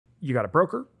you got a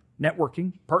broker,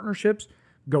 networking, partnerships,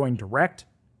 going direct.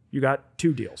 You got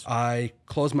 2 deals. I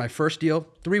closed my first deal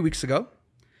 3 weeks ago,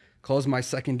 closed my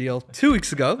second deal 2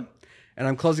 weeks ago, and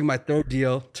I'm closing my third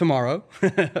deal tomorrow,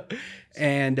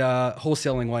 and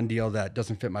wholesaling one deal that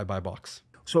doesn't fit my buy box.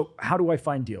 So how do I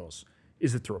find deals?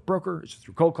 Is it through a broker? Is it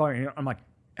through cold calling? I'm like,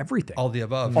 everything. All the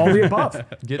above. All the above.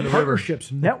 Get in the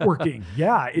Partnerships, networking.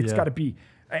 Yeah, it's got to be,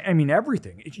 I mean,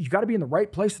 everything. You got to be in the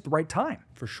right place at the right time.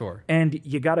 For sure. And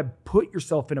you got to put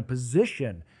yourself in a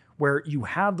position where you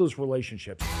have those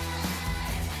relationships.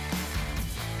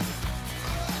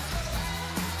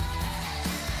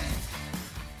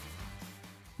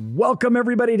 Welcome,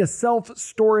 everybody, to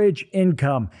Self-Storage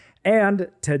Income. And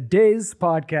today's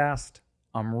podcast,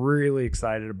 I'm really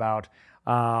excited about.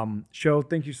 Sho,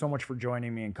 thank you so much for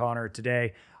joining me and Connor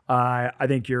today. I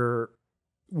think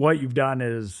what you've done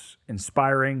is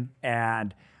inspiring,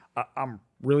 and I'm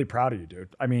really proud of you,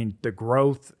 dude. I mean, the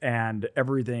growth and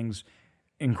everything's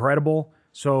incredible.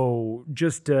 So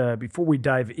just before we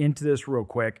dive into this real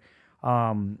quick,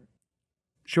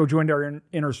 Sho joined our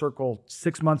inner circle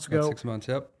 6 months ago. About 6 months,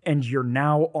 yep. And you're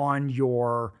now on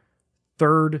your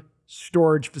third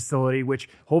storage facility, which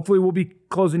hopefully will be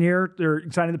closing here. They're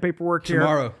signing the paperwork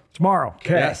Tomorrow. Tomorrow.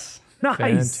 Okay. Yes.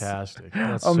 Nice. Fantastic.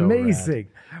 That's amazing.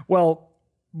 So rad. Well,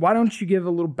 why don't you give a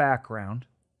little background?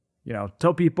 You know,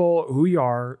 tell people who you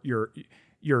are. You're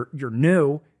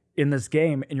new in this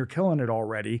game and you're killing it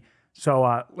already.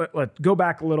 So let's go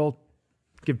back a little,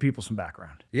 give people some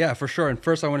background. Yeah, for sure. And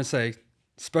first I want to say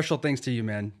special thanks to you,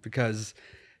 man, because,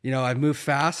 you know, I've moved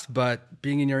fast, but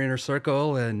being in your inner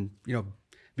circle and, you know,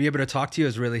 be able to talk to you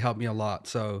has really helped me a lot.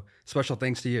 So special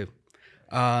thanks to you.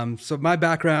 So my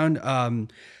background,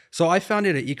 so I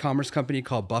founded an e-commerce company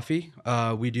called Buffy.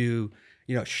 We do,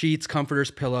 you know, sheets,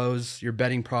 comforters, pillows, your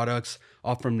bedding products,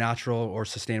 all from natural or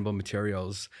sustainable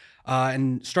materials.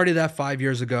 And started that 5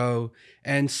 years ago,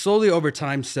 and slowly over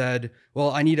time said,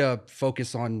 well, I need to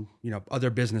focus on, you know, other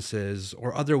businesses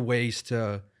or other ways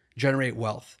to generate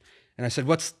wealth. And I said,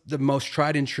 what's the most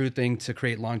tried and true thing to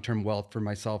create long-term wealth for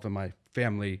myself and my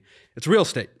family? It's real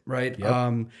estate, right?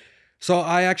 Yep. So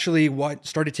I actually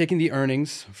started taking the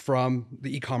earnings from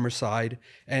the e-commerce side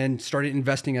and started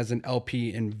investing as an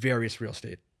LP in various real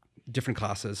estate, different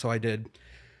classes. So I did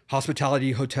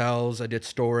hospitality, hotels, I did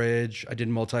storage, I did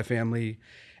multifamily,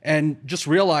 and just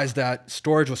realized that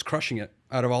storage was crushing it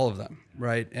out of all of them,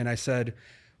 right? And I said,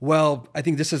 well, I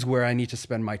think this is where I need to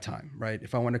spend my time, right?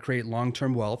 If I want to create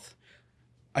long-term wealth,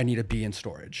 I need to be in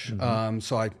storage. Mm-hmm.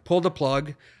 So I pulled the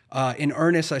plug. In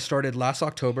earnest, I started last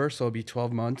October, so it'll be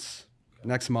 12 months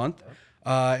next month.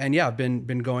 And yeah, I've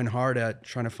been going hard at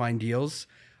trying to find deals.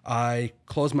 I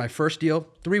closed my first deal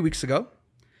 3 weeks ago.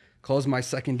 Closed my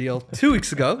second deal 2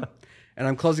 weeks ago, and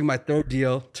I'm closing my third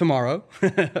deal tomorrow.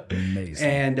 Amazing.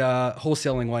 And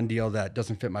wholesaling one deal that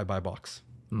doesn't fit my buy box.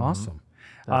 Awesome.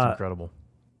 That's incredible.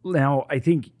 Now, I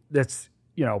think that's,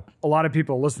 you know, a lot of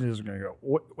people listening to this are going to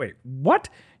go, wait, what?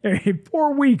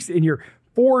 4 weeks in your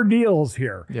 4 deals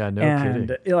here. Yeah, no and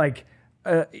kidding. Like,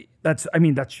 that's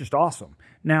just awesome.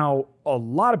 Now, a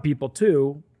lot of people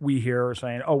too, we hear are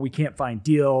saying, oh, we can't find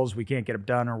deals, we can't get them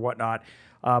done or whatnot.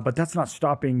 But that's not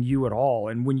stopping you at all.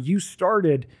 And when you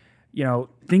started, you know,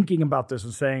 thinking about this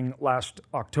and saying last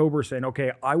October, saying,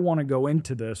 okay, I want to go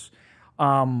into this,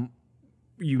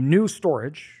 you knew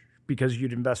storage because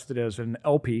you'd invested as an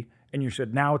LP, and you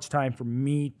said, now it's time for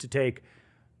me to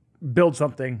build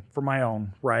something for my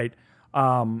own, right?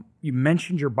 You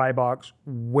mentioned your buy box.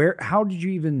 How did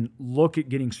you even look at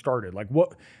getting started? Like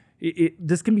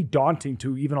this can be daunting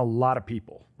to even a lot of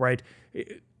people, right?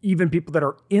 Even people that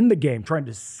are in the game trying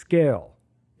to scale,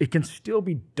 it can still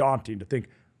be daunting to think,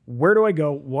 where do I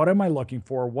go? What am I looking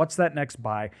for? What's that next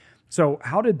buy? So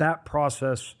how did that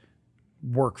process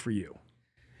work for you?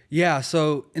 Yeah,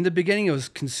 so in the beginning, it was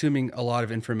consuming a lot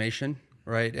of information,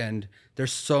 right? And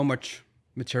there's so much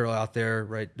material out there,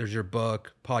 right? There's your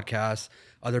book, podcasts.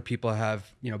 Other people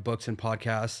have, you know, books and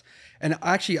podcasts. And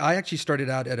I actually started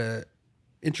out at a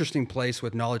interesting place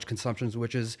with knowledge consumptions,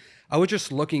 which is I was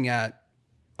just looking at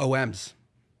OMs,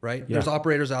 right? Yeah. There's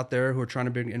operators out there who are trying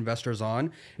to bring investors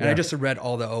on. And I just read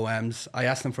all the OMs. I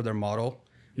asked them for their model,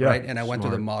 right? And I went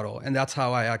through the model. And that's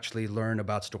how I actually learned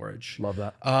about storage. Love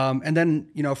that. And then,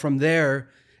 you know, from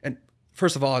there, and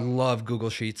first of all, I love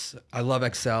Google Sheets. I love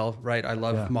Excel, right? I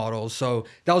love models. So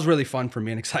that was really fun for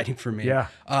me and exciting for me. Yeah.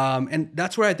 And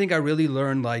that's where I think I really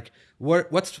learned, like,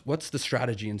 what's the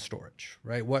strategy in storage,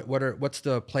 right? What's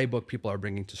the playbook people are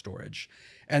bringing to storage?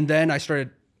 And then I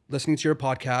started listening to your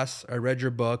podcast. I read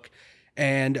your book,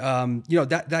 And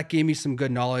that gave me some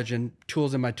good knowledge and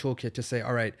tools in my toolkit to say,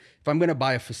 all right, if I'm going to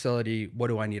buy a facility, what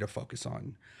do I need to focus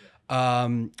on?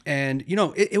 And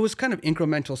it was kind of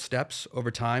incremental steps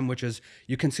over time, which is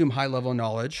you consume high level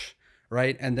knowledge,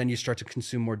 right? And then you start to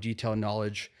consume more detailed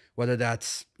knowledge, whether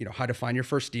that's, how to find your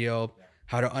first deal,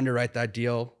 how to underwrite that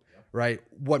deal, right?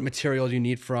 What materials you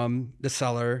need from the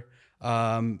seller,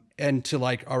 and to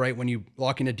like, all right, when you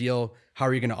lock in a deal, how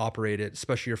are you going to operate it,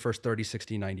 especially your first 30,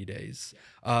 60, 90 days?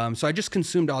 So I just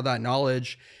consumed all that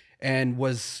knowledge and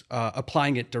was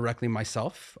applying it directly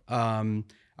myself.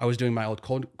 I was doing my old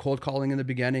cold calling in the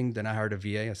beginning. Then I hired a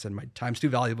VA. I said, my time's too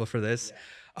valuable for this.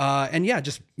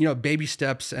 Just, baby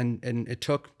steps. And it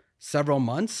took several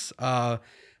months.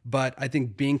 But I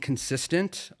think being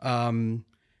consistent,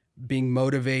 being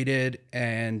motivated,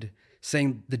 and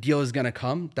saying the deal is going to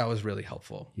come, that was really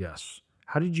helpful. Yes.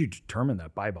 How did you determine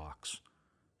that buy box?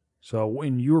 So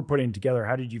when you were putting together,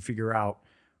 how did you figure out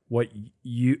what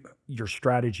your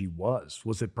strategy was?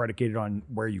 Was it predicated on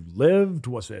where you lived?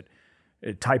 Was it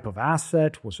a type of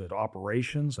asset? Was it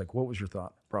operations? Like, what was your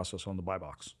thought process on the buy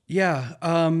box? Yeah.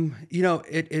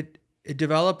 It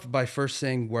developed by first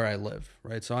saying where I live,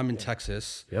 right? So I'm in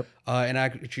Texas. Yep. And I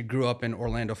actually grew up in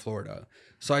Orlando, Florida.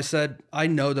 So I said, I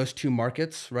know those two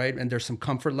markets, right? And there's some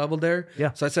comfort level there.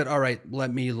 Yeah. So I said, all right,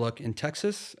 let me look in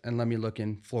Texas and let me look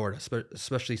in Florida,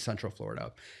 especially Central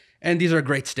Florida. And these are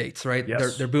great states, right?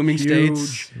 Yes. They're booming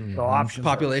states. The options,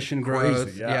 Population growth.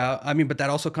 crazy, Yeah. I mean, but that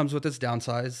also comes with its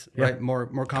downsides, right?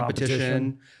 More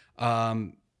competition.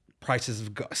 Prices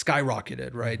have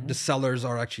skyrocketed, right? The sellers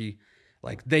are actually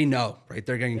like, they know, right?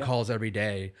 They're getting calls every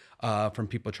day from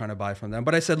people trying to buy from them.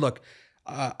 But I said, look,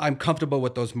 I'm comfortable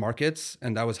with those markets,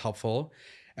 and that was helpful.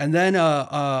 And then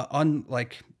on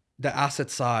like the asset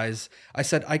size, I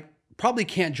said, I probably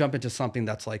can't jump into something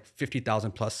that's like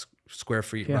 50,000 plus square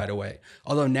feet right away.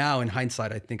 Although now in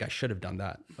hindsight, I think I should have done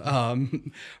that.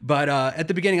 But at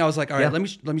the beginning I was like, all right,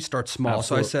 let me start small.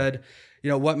 Absolutely. So I said,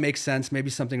 what makes sense? Maybe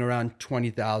something around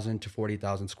 20,000 to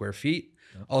 40,000 square feet.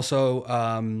 Also,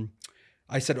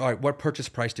 I said, all right, what purchase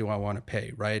price do I want to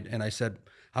pay? Right. And I said,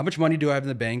 how much money do I have in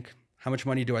the bank? How much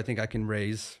money do I think I can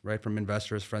raise, right, from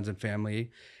investors, friends, and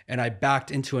family? And I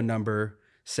backed into a number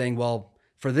saying, well,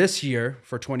 for this year,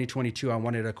 for 2022, I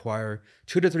wanted to acquire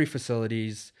 2 to 3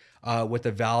 facilities with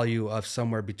a value of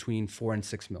somewhere between 4 and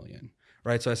 6 million,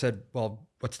 right? So I said, well,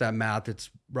 what's that math?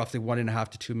 It's roughly 1.5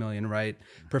 to 2 million, right,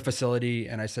 per facility.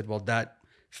 And I said, well, that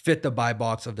fit the buy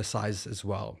box of the size as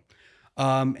well.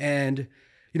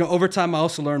 Over time, I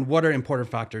also learned what are important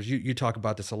factors. You talk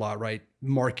about this a lot, right?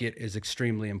 Market is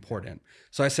extremely important.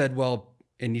 So I said, well,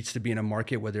 it needs to be in a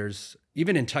market where there's,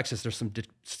 even in Texas, there's some,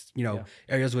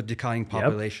 areas with declining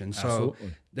population. So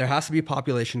absolutely. There has to be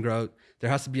population growth. There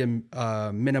has to be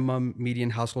a minimum median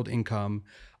household income.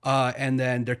 And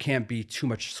then there can't be too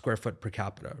much square foot per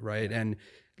capita, right? And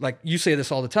like you say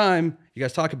this all the time, you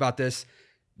guys talk about this,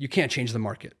 you can't change the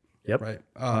market, right?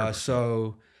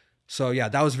 So yeah,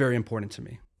 that was very important to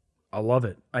me. I love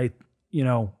it.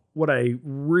 What I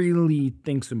really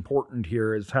think's important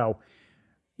here is how,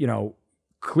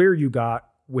 clear you got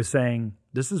with saying,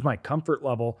 this is my comfort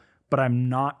level, but I'm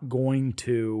not going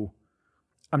to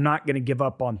give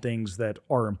up on things that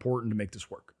are important to make this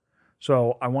work.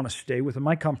 So I want to stay within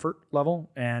my comfort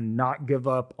level and not give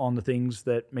up on the things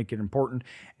that make it important.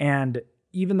 And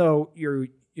even though you're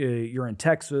in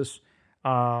Texas,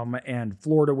 and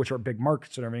Florida, which are big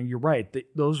markets and everything, you're right.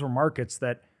 Those are markets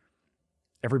that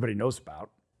everybody knows about.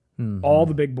 Mm-hmm. All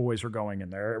the big boys are going in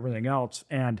there, everything else.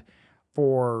 And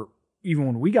even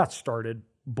when we got started,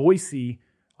 Boise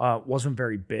wasn't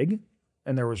very big,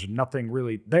 and there was nothing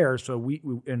really there. So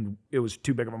and it was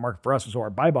too big of a market for us, so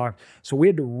our buy box. So we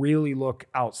had to really look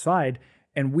outside,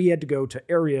 and we had to go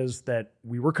to areas that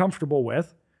we were comfortable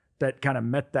with, that kind of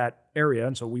met that area.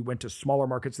 And so we went to smaller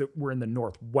markets that were in the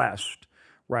Northwest,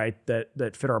 right,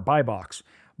 that fit our buy box.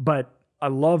 But I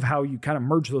love how you kind of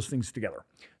merge those things together.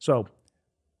 So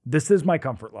this is my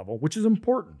comfort level, which is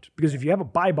important, because if you have a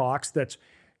buy box that's,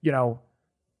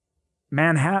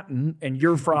 Manhattan, and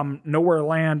you're from nowhere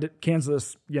land,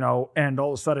 Kansas, and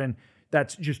all of a sudden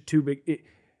that's just too big.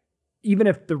 Even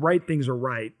if the right things are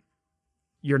right,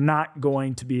 you're not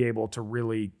going to be able to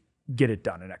really get it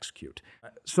done and execute.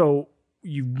 So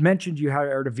you mentioned you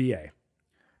hired a VA.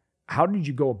 How did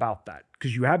you go about that?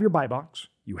 Because you have your buy box,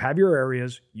 you have your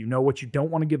areas, you know what you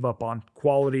don't want to give up on,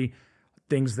 quality,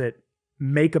 things that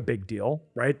make a big deal,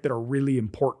 right? That are really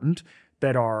important,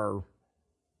 that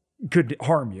could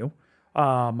harm you.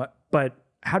 But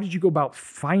how did you go about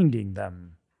finding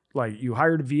them? Like, you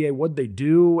hired a VA, what'd they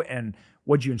do? And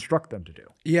What'd you instruct them to do?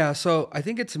 Yeah, so I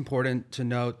think it's important to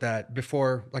note that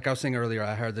before, like I was saying earlier,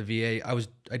 I hired the VA.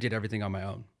 I did everything on my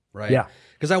own, right? Yeah.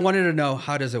 Because I wanted to know,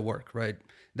 how does it work, right?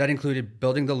 That included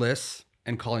building the lists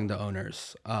and calling the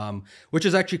owners, which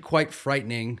is actually quite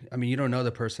frightening. I mean, you don't know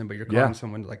the person, but you're calling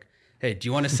someone like, "Hey, do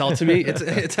you want to sell to me?"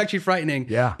 It's actually frightening.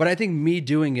 Yeah. But I think me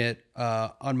doing it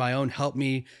on my own helped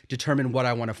me determine what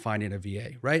I want to find in a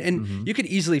VA, right? And you could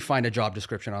easily find a job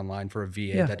description online for a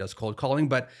VA that does cold calling,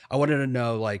 but I wanted to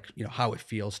know, like, how it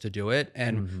feels to do it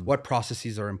and what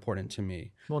processes are important to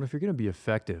me. Well, and if you're going to be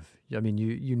effective, I mean,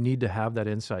 you need to have that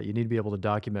insight. You need to be able to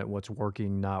document what's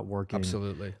working, not working.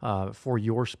 Absolutely. For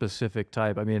your specific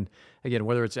type. I mean, again,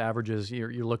 whether it's averages,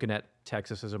 you're looking at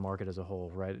Texas as a market as a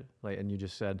whole, right? Like, and you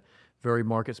just said very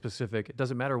market specific. It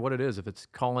doesn't matter what it is. If it's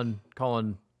calling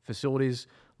facilities,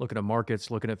 looking at markets,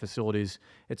 looking at facilities,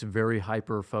 it's very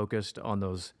hyper focused on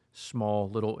those small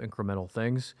little incremental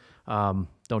things.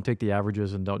 Don't take the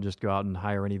averages and don't just go out and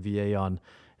hire any VA on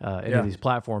any of these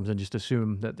platforms and just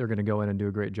assume that they're going to go in and do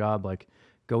a great job. Like,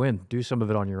 go in, do some of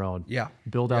it on your own. Yeah.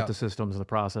 Build out the systems and the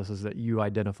processes that you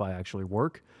identify actually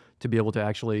work to be able to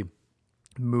actually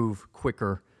move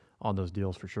quicker on those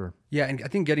deals for sure. Yeah, and I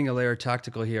think getting a layer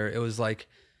tactical here, it was like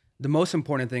the most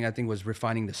important thing I think was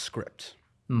refining the script,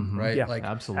 right? Yeah, like,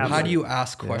 absolutely. how do you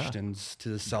ask questions to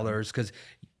the sellers? Because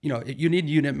you need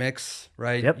unit mix,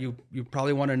 right? Yep. You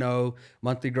probably want to know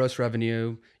monthly gross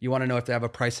revenue. You want to know if they have a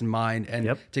price in mind,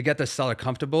 and to get the seller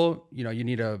comfortable, you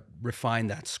need to refine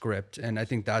that script. And I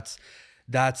think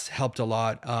that's helped a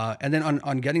lot. And then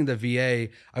on getting the VA,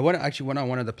 I went on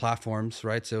one of the platforms,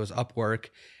 right? So it was Upwork,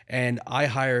 and I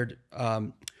hired.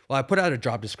 I put out a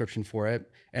job description for it,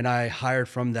 and I hired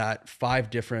from that 5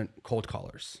 different cold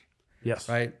callers. Yes.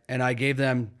 Right. And I gave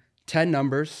them 10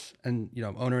 numbers and,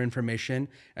 owner information.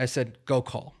 I said, go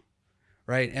call.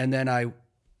 Right. And then I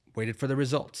waited for the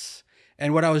results.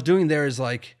 And what I was doing there is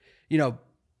like,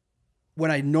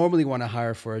 when I normally want to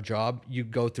hire for a job, you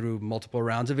go through multiple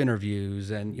rounds of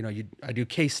interviews and, I do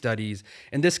case studies.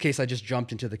 In this case, I just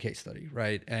jumped into the case study.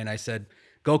 Right. And I said,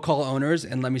 go call owners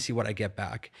and let me see what I get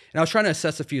back. And I was trying to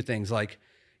assess a few things like,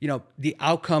 the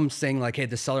outcome saying like, hey,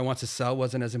 the seller wants to sell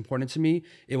wasn't as important to me.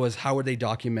 It was, how are they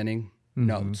documenting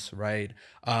notes, right?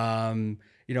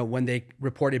 When they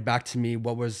reported back to me,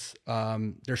 what was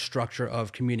their structure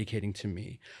of communicating to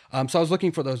me? So I was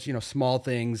looking for those, small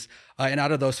things. And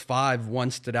out of those 5,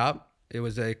 one stood out. It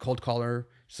was a cold caller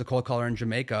in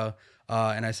Jamaica.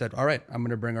 And I said, all right, I'm going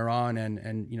to bring her on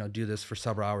and do this for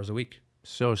several hours a week.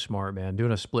 So smart, man.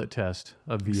 Doing a split test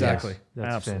of VS. Exactly.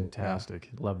 That's Absolutely. fantastic.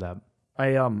 Love that.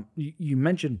 You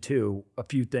mentioned too a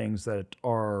few things that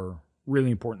are really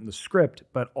important in the script,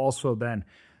 but also then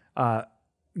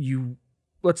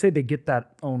let's say they get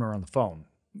that owner on the phone.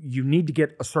 You need to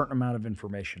get a certain amount of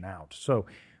information out. So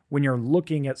when you're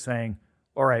looking at saying,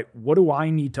 all right, what do I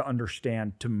need to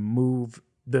understand to move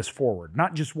this forward?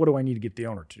 Not just what do I need to get the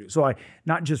owner to do. So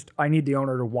I need the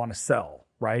owner to want to sell,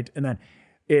 right? And then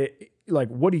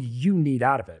what do you need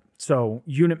out of it? So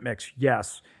unit mix,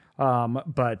 yes.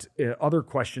 But other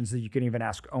questions that you can even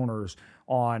ask owners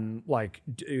on, like,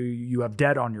 do you have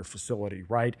debt on your facility,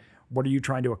 right? What are you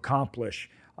trying to accomplish?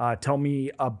 Tell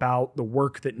me about the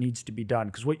work that needs to be done.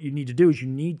 Because what you need to do is you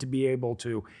need to be able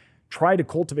to try to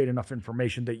cultivate enough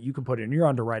information that you can put in your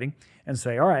underwriting and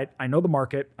say, all right, I know the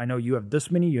market. I know you have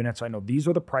this many units. I know these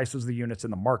are the prices of the units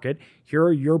in the market. Here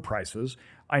are your prices.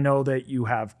 I know that you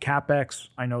have CapEx.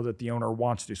 I know that the owner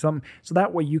wants to do something. So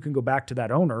that way you can go back to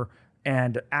that owner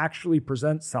and actually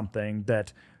present something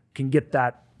that can get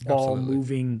that ball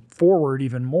moving forward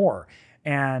even more.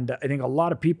 And I think a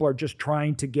lot of people are just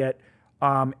trying to get,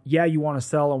 you want to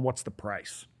sell and what's the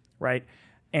price, right?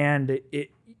 And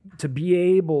to be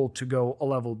able to go a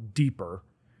level deeper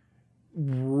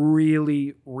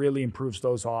really, really improves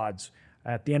those odds.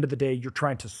 At the end of the day, you're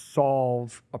trying to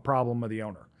solve a problem of the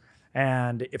owner.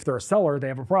 And if they're a seller, they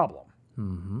have a problem.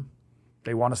 Mm-hmm.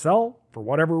 They want to sell for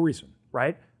whatever reason,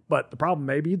 right? But the problem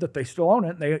may be that they still own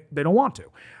it and they don't want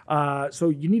to. So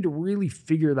you need to really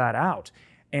figure that out.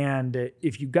 And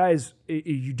if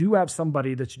you do have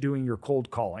somebody that's doing your cold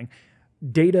calling,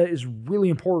 data is really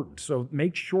important. So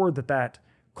make sure that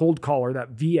cold caller,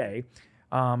 that VA,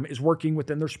 is working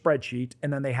within their spreadsheet,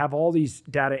 and then they have all these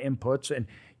data inputs. And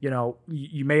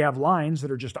you may have lines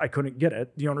that are just, I couldn't get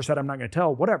it. The owner said, I'm not going to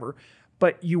tell, whatever.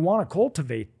 But you want to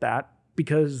cultivate that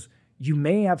because you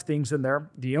may have things in there.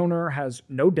 The owner has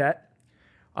no debt,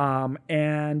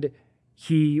 and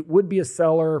he would be a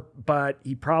seller, but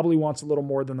he probably wants a little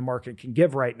more than the market can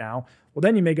give right now. Well,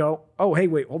 then you may go, oh, hey,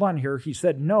 wait, hold on here. He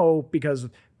said no because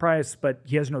price, but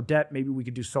he has no debt. Maybe we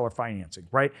could do seller financing,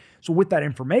 right? So with that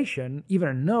information, even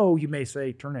a no, you may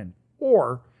say turn in.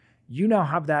 Or you now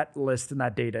have that list and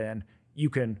that data in. You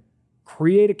can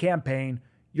create a campaign.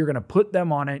 You're going to put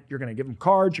them on it. You're going to give them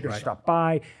cards. You're going to stop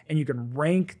by, and you can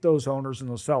rank those owners and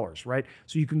those sellers, right?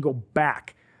 So you can go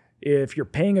back. If you're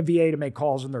paying a VA to make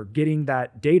calls and they're getting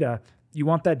that data, you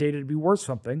want that data to be worth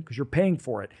something because you're paying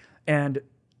for it. And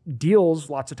deals,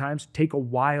 lots of times, take a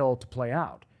while to play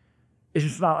out. It's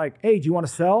just not like, hey, do you want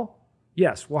to sell?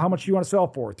 Yes. Well, how much do you want to sell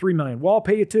for? $3 million. Well, I'll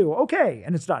pay you $2 million. Okay.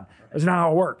 And it's done. That's not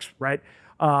how it works, right?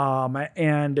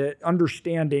 And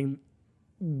understanding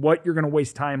what you're going to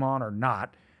waste time on or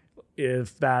not,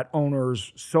 if that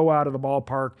owner's so out of the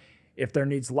ballpark, if there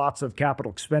needs lots of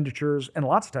capital expenditures, and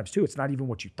lots of times too, it's not even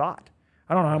what you thought.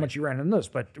 I don't know how much you ran in this,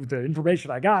 but with the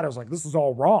information I got, I was like, this is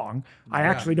all wrong. I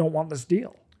actually don't want this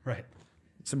deal. Right.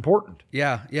 It's important.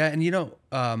 Yeah. Yeah. And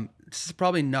this is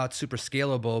probably not super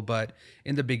scalable, but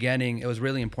in the beginning, it was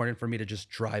really important for me to just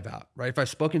drive out, right? If I've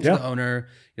spoken to the owner,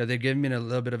 they've given me a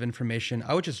little bit of information,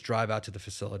 I would just drive out to the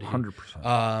facility.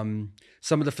 100%.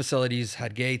 Some of the facilities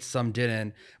had gates, some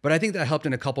didn't, but I think that helped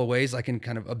in a couple of ways. I can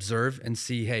kind of observe and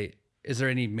see, hey, is there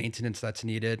any maintenance that's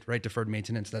needed, right? Deferred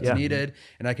maintenance that's needed.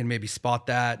 And I can maybe spot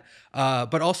that.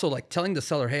 But also like telling the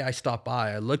seller, hey, I stopped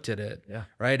by, I looked at it,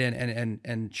 right?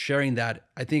 And sharing that,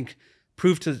 I think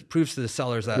proves to the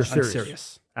sellers that I'm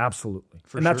serious. Absolutely.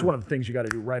 And that's one of the things you got to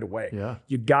do right away. Yeah.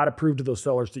 You got to prove to those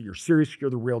sellers that you're serious,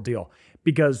 you're the real deal.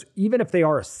 Because even if they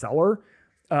are a seller,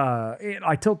 and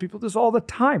I tell people this all the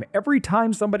time. Every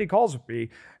time somebody calls me,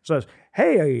 says,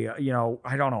 hey,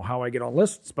 I don't know how I get on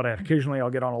lists, but occasionally I'll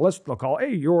get on a list. They'll call,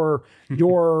 hey, your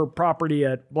property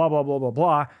at blah, blah, blah, blah,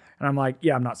 blah. And I'm like,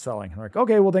 yeah, I'm not selling. And they're like,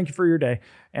 okay, well, thank you for your day.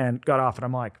 And got off. And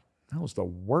I'm like, that was the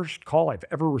worst call I've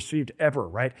ever received ever,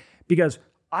 right? Because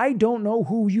I don't know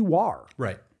who you are.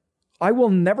 Right. I will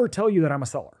never tell you that I'm a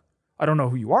seller. I don't know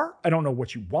who you are. I don't know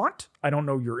what you want. I don't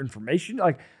know your information.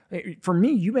 Like for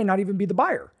me, you may not even be the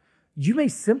buyer. You may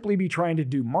simply be trying to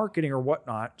do marketing or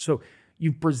whatnot. So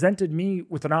you've presented me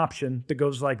with an option that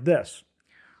goes like this.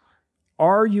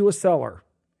 Are you a seller?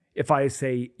 If I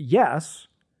say yes,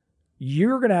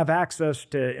 you're going to have access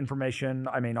to information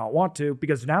I may not want to,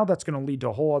 because now that's going to lead to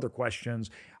a whole other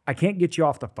questions. I can't get you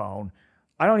off the phone.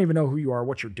 I don't even know who you are,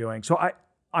 what you're doing. So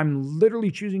I'm literally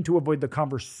choosing to avoid the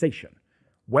conversation,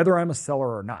 whether I'm a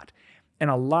seller or not. And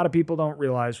a lot of people don't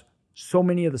realize so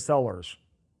many of the sellers,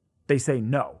 they say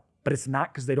no, but it's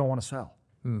not because they don't want to sell.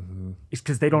 Mm-hmm. It's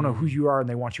because they don't know who you are and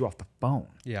they want you off the phone.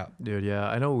 Yeah, dude. Yeah,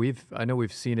 I know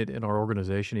we've seen it in our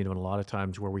organization even a lot of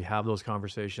times where we have those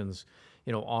conversations,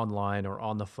 online or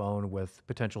on the phone with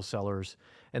potential sellers,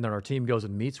 and then our team goes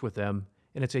and meets with them,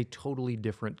 and it's a totally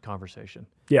different conversation.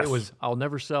 Yes. It was, I'll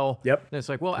never sell. Yep. And it's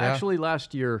like, well, actually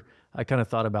last year I kind of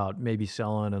thought about maybe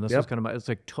selling, and this was kind of, it's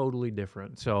like totally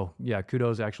different. So yeah,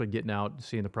 kudos actually getting out,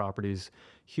 seeing the properties,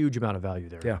 huge amount of value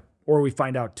there. Yeah. Or we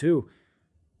find out too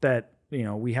that,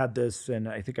 we had this, and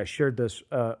I think I shared this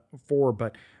before,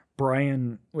 but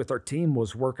Brian with our team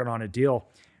was working on a deal,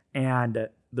 and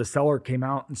the seller came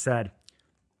out and said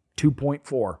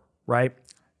 2.4, right?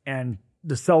 And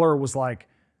the seller was like,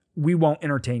 we won't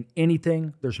entertain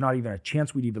anything. There's not even a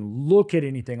chance we'd even look at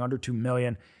anything under 2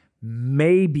 million.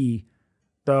 Maybe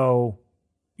though,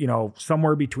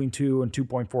 somewhere between 2 and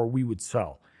 2.4, we would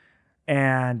sell.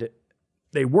 And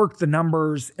they worked the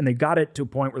numbers and they got it to a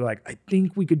point where they're like, I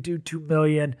think we could do 2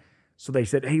 million. So they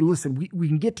said, hey, listen, we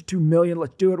can get to 2 million.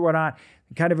 Let's do it. Why not?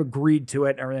 And kind of agreed to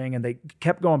it and everything. And they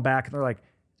kept going back and they're like,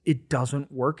 it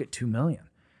doesn't work at 2 million.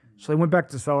 So they went back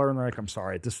to the seller and they're like, I'm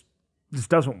sorry, this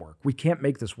doesn't work. We can't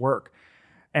make this work.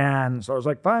 And so I was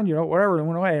like, fine, whatever. It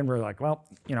went away. And we're like, well,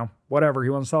 whatever. He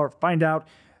wants to sell it. Find out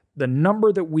the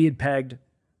number that we had pegged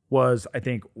was, I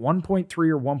think, 1.3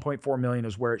 or 1.4 million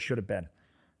is where it should have been.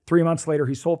 3 months later,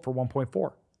 he sold for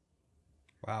 1.4.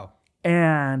 Wow.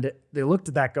 And they looked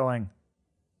at that going,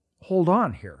 hold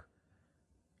on here.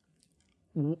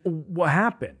 What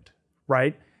happened,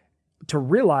 right? To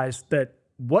realize that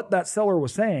what that seller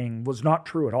was saying was not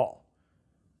true at all.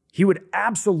 He would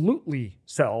absolutely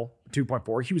sell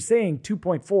 2.4. He was saying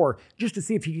 2.4 just to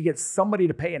see if he could get somebody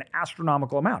to pay an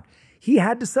astronomical amount. He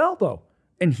had to sell though,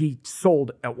 and he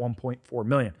sold at 1.4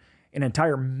 million, an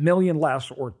entire million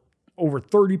less, or over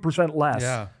 30%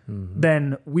 less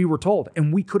than we were told.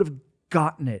 And we could have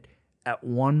gotten it at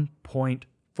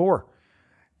 1.4.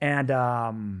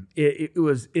 And it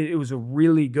was a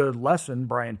really good lesson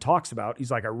Brian talks about.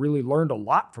 He's like, I really learned a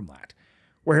lot from that.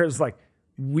 Whereas like,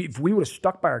 if we would have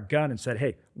stuck by our gun and said,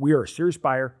 hey, we are a serious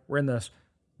buyer, we're in this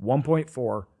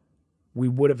 1.4, we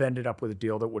would have ended up with a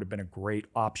deal that would have been a great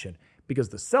option, because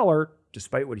the seller,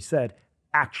 despite what he said,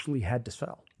 actually had to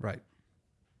sell. Right.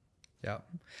 Yeah.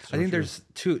 I think there's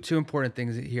two important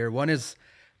things here. One is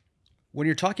when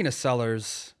you're talking to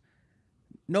sellers,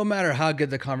 no matter how good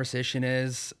the conversation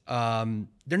is,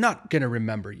 they're not going to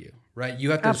remember you, right?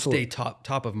 You have to stay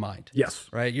top of mind. Yes.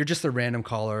 Right. You're just a random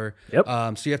caller. Yep.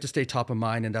 So you have to stay top of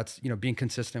mind, and that's, being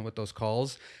consistent with those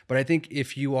calls. But I think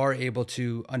if you are able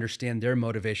to understand their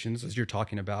motivations, as you're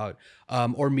talking about,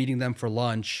 or meeting them for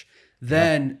lunch,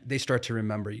 then they start to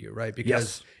remember you, right?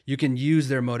 Because you can use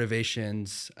their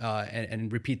motivations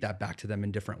and repeat that back to them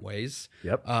in different ways.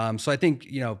 Yep. So I think,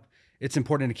 it's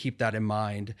important to keep that in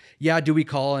mind. Yeah. Do we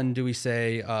call and do we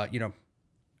say,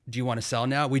 do you want to sell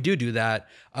now? We do that.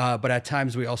 But at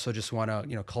times we also just want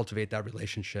to, cultivate that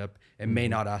relationship and may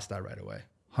not ask that right away.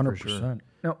 100%.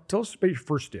 Now, tell us about your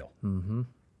first deal.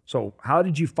 So how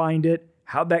did you find it?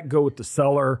 How'd that go with the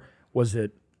seller? Was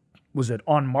it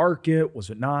on market?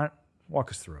 Was it not? Walk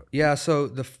us through it. Yeah. So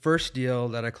the first deal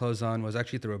that I closed on was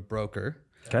actually through a broker.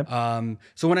 Okay.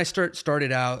 So when I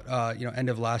started out, end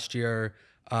of last year,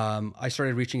 I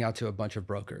started reaching out to a bunch of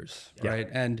brokers, right?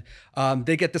 And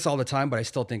they get this all the time, but I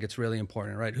still think it's really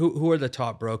important, right? Who are the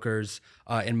top brokers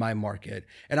in my market?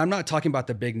 And I'm not talking about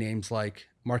the big names like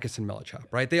Marcus and Millichap,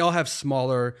 right? They all have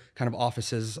smaller kind of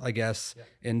offices, I guess,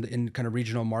 in kind of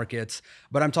regional markets.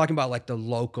 But I'm talking about like the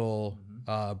local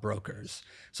brokers.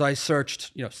 So I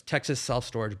searched, Texas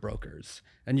self-storage brokers.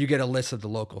 And you get a list of the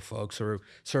local folks, or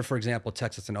search, for example,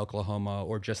 Texas and Oklahoma,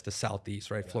 or just the Southeast,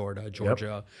 right? Florida,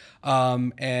 Georgia.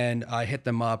 And I hit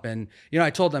them up, and, I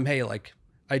told them, hey, like,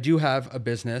 I do have a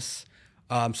business.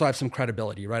 So I have some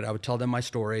credibility, right? I would tell them my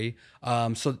story.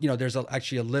 So, there's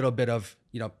actually a little bit of,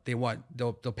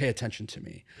 they'll pay attention to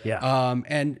me. Yeah.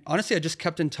 And honestly, I just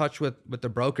kept in touch with the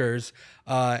brokers.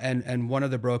 And one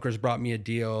of the brokers brought me a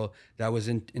deal that was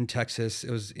in Texas. It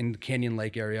was in the Canyon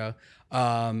Lake area.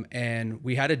 And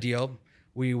we had a deal.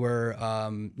 We were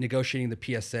negotiating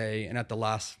the PSA, and at the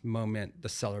last moment, the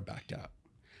seller backed out.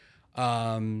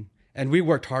 And we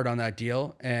worked hard on that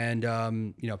deal, and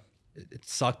it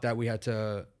sucked that we had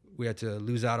to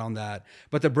lose out on that.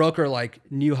 But the broker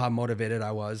knew how motivated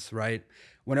I was, right?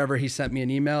 Whenever he sent me an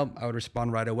email, I would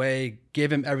respond right away,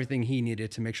 give him everything he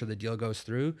needed to make sure the deal goes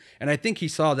through. And I think he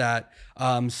saw that.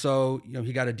 So,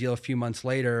 he got a deal a few months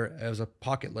later. It was a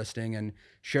pocket listing, and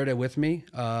shared it with me.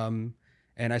 And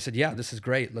I said, yeah, this is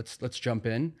great. Let's jump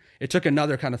in. It took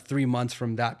another kind of 3 months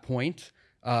from that point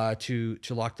to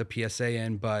lock the PSA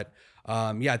in. But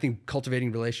I think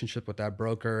cultivating relationship with that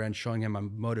broker and showing him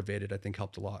I'm motivated, I think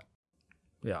helped a lot.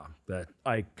 Yeah, that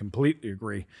I completely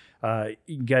agree.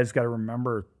 You guys got to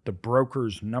remember the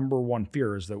broker's number one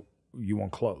fear is that you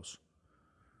won't close.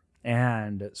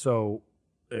 And so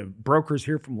brokers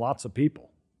hear from lots of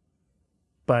people,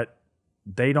 but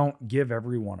they don't give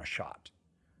everyone a shot.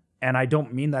 And I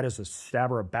don't mean that as a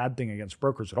stab or a bad thing against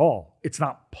brokers at all. It's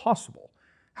not possible.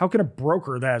 How can a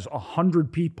broker that has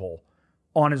 100 people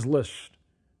on his list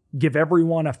give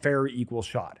everyone a fair, equal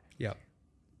shot? Yeah.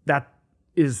 That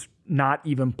is not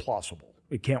even plausible.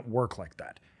 It can't work like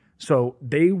that. So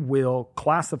they will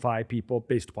classify people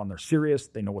based upon they're serious,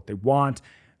 they know what they want,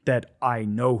 that I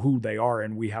know who they are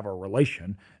and we have a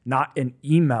relation, not an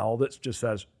email that just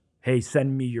says, hey,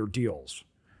 send me your deals,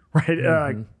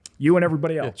 right? You and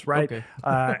everybody else, right? Okay.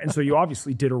 And so you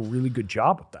obviously did a really good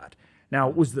job with that. Now,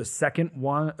 was the second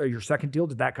one, your second deal,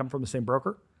 did that come from the same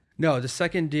broker? No, the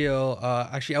second deal,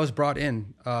 actually, I was brought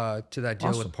in to that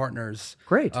deal with partners.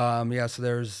 Great. So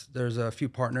there's a few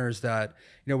partners that,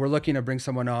 we're looking to bring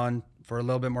someone on for a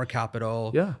little bit more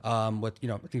capital. Yeah. With,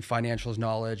 I think financials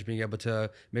knowledge, being able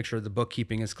to make sure the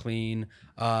bookkeeping is clean.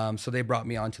 So they brought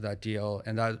me onto that deal,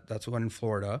 and that's one in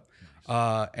Florida.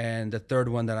 Nice. And the third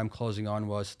one that I'm closing on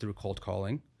was through cold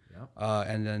calling. Yeah.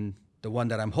 And then the one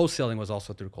that I'm wholesaling was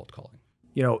also through cold calling.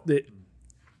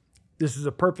 This is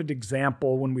a perfect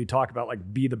example when we talk about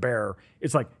be the bear.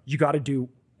 It's you got to do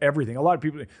everything. A lot of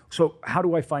people, so how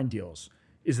do I find deals?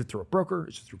 Is it through a broker?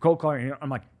 Is it through cold calling? I'm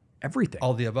like, everything.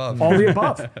 All the above. All the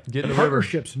above. Get in the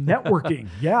partnerships, networking.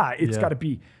 Yeah, it's got to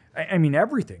be,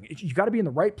 everything. You got to be in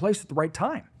the right place at the right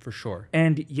time. For sure.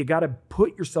 And you got to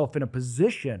put yourself in a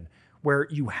position where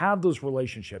you have those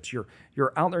relationships. You're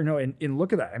out there, and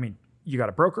look at that. You got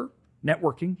a broker,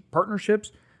 networking,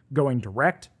 partnerships, going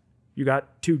direct. You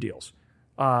got 2 deals.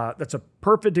 That's a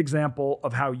perfect example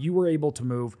of how you were able to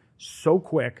move so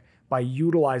quick by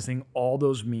utilizing all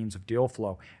those means of deal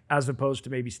flow, as opposed to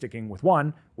maybe sticking with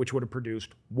one, which would have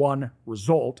produced one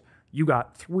result. You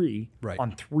got 3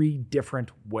 on 3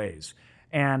 different ways.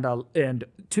 And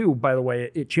 2, by the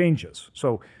way, it changes.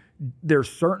 So there's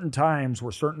certain times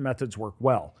where certain methods work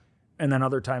well, and then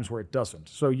other times where it doesn't.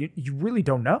 So you really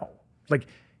don't know.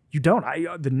 You don't.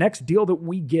 The next deal that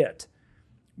we get,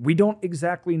 we don't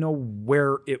exactly know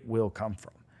where it will come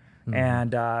from.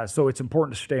 And so it's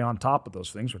important to stay on top of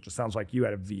those things, which it sounds like you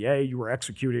had a VA. You were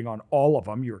executing on all of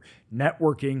them. You were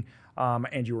networking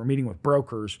and you were meeting with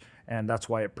brokers, and that's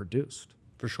why it produced.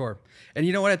 For sure. And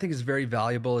you know what I think is very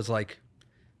valuable is like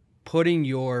putting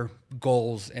your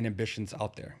goals and ambitions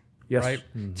out there. Yes. Right?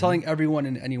 Telling everyone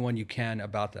and anyone you can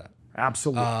about that.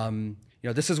 Absolutely.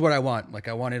 This is what I want. Like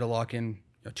I wanted to lock in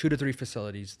 2 to 3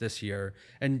 facilities this year,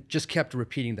 and just kept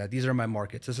repeating that. These are my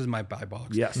markets. This is my buy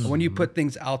box. Yes. And when you put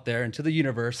things out there into the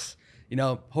universe,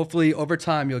 hopefully over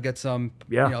time you'll get some,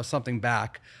 something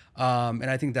back. And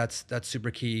I think that's super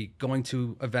key. Going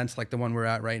to events like the one we're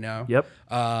at right now. Yep.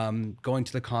 Going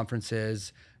to the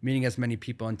conferences, meeting as many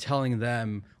people, and telling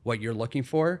them what you're looking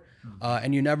for.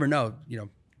 And you never know.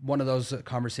 One of those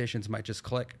conversations might just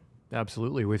click.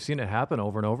 Absolutely. We've seen it happen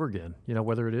over and over again,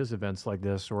 whether it is events like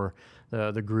this or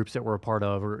the groups that we're a part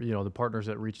of, or, the partners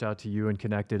that reached out to you and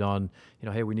connected on,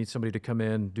 hey, we need somebody to come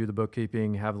in, do the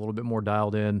bookkeeping, have a little bit more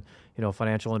dialed in,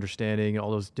 financial understanding,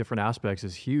 all those different aspects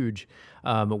is huge.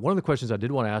 But one of the questions I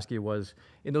did want to ask you was,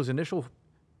 in those initial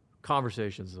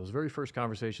conversations, those very first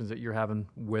conversations that you're having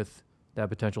with that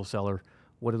potential seller,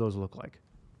 what do those look like?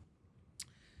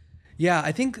 Yeah,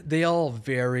 I think they all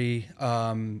vary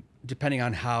depending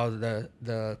on how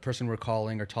the person we're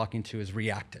calling or talking to is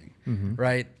reacting,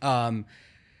 right?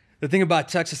 The thing about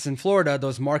Texas and Florida,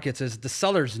 those markets, is the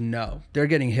sellers know. They're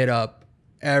getting hit up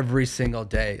every single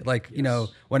day. Like,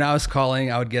 when I was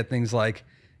calling, I would get things like,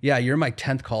 yeah, you're my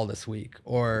 10th call this week,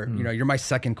 or, you're my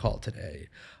second call today.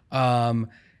 And,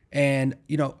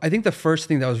 I think the first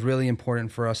thing that was really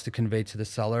important for us to convey to the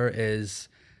seller is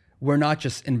we're not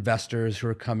just investors who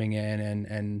are coming in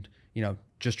and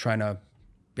just trying to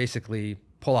basically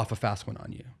pull off a fast one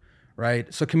on you,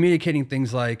 right? So communicating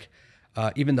things like,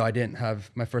 even though I didn't have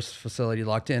my first facility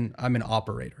locked in, I'm an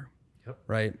operator,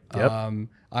 right? Yep.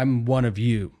 I'm one of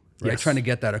you, right? Yes. Trying to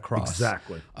get that across.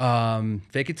 Exactly.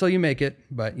 Fake it till you make it,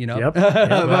 but Yep.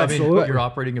 Well, Absolutely. you're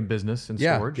operating a business in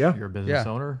storage. Yeah. You're a business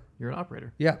owner. You're an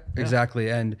operator. Yeah, exactly.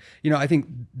 And, I think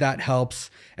that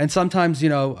helps. And sometimes,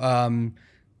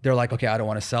 they're like, okay, I don't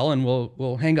want to sell, and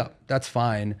we'll hang up. That's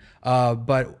fine.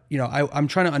 But I'm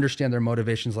trying to understand their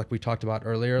motivations, like we talked about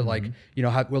earlier. Like,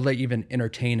 will they even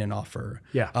entertain an offer?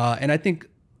 Yeah. And I think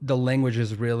the language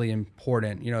is really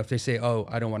important. If they say, oh,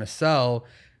 I don't want to sell,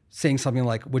 saying something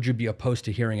like, would you be opposed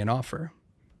to hearing an offer?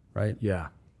 Right. Yeah.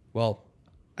 Well,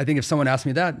 I think if someone asked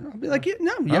me that, I'll be like,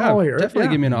 definitely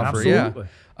give me an offer. Absolutely.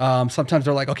 Yeah. Sometimes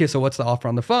they're like, okay, so what's the offer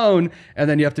on the phone? And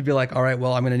then you have to be like, all right,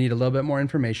 well, I'm going to need a little bit more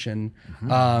information.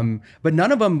 But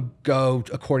none of them go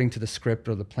according to the script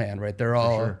or the plan, right? They're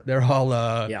all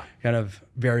kind of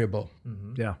variable.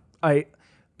 Yeah.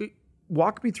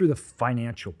 Walk me through the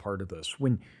financial part of this.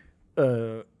 When,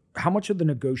 how much of the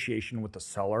negotiation with the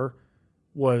seller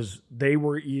was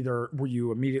were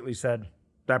you immediately said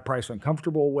that price I'm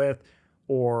comfortable with,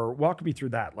 or walk me through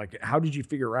that? Like, how did you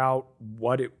figure out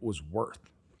what it was worth?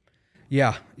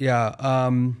 Yeah.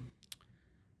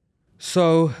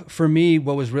 So for me,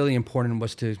 what was really important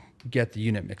was to get the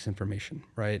unit mix information,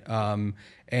 right?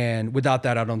 And without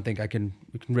that, I don't think we can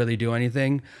really do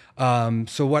anything.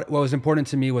 So what was important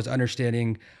to me was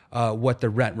understanding what the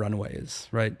rent runway is,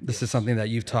 right? This is something that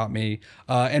you've taught me,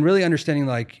 and really understanding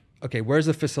like, okay, where's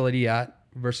the facility at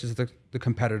versus the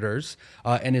competitors,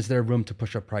 and is there room to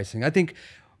push up pricing? I think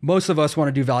most of us want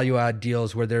to do value add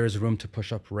deals where there is room to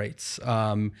push up rates.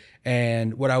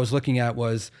 And what I was looking at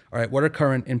was, all right, what are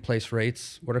current in-place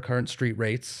rates? What are current street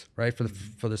rates, right, for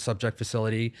the subject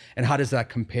facility? And how does that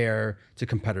compare to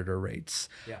competitor rates?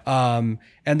 Yeah.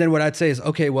 And then what I'd say is,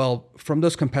 okay, well, from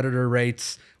those competitor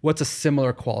rates, what's a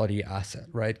similar quality asset,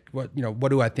 right? What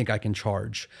do I think I can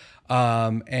charge?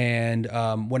 And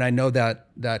when I know that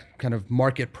kind of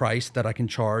market price that I can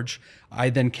charge,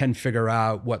 I then can figure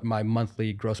out what my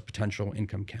monthly gross potential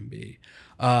income can be.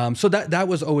 So that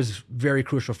was always very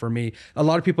crucial for me. A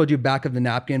lot of people do back of the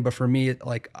napkin, but for me,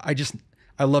 like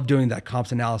I love doing that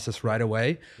comps analysis right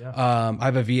away. Yeah. I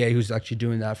have a VA who's actually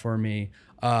doing that for me.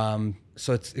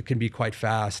 So it can be quite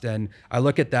fast. And I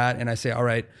look at that and I say, all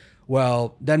right,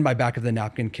 well, then my back of the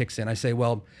napkin kicks in. I say,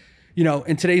 well,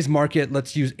 in today's market,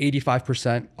 let's use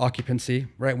 85% occupancy,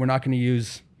 right? We're not going to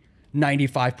use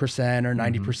 95% or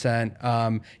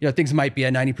 90%. Things might be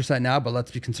at 90% now, but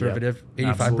let's be conservative,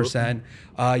 85%.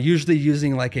 Usually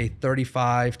using like a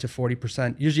 35 to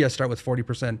 40%. Usually I start with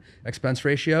 40% expense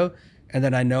ratio, and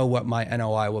then I know what my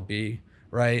NOI will be,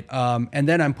 right? And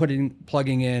then I'm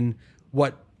plugging in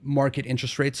what market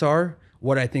interest rates are,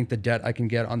 what I think the debt I can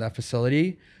get on that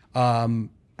facility.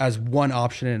 as one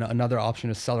option, and another option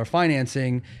is seller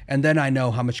financing. And then I know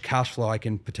how much cash flow I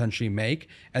can potentially make.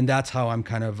 And that's how I'm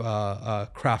kind of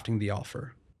crafting the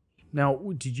offer. Now,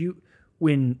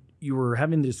 when you were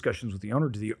having the discussions with the owner,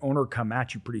 did the owner come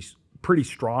at you pretty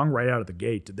strong right out of the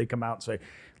gate? Did they come out and say,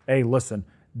 hey, listen,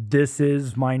 this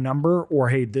is my number, or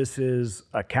hey, this is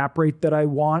a cap rate that I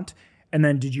want? And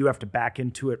then did you have to back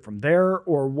into it from there?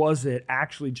 Or was it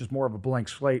actually just more of a blank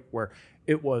slate where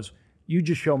it was, you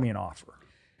just show me an offer?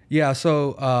 Yeah,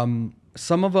 so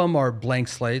some of them are blank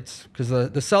slates because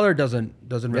the seller doesn't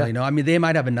really know. I mean, they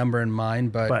might have a number in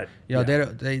mind, but they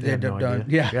don't. They no don't.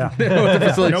 idea. Yeah, they know what the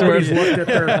facility's Nobody's worth. looked at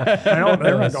their. I know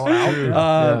they're not going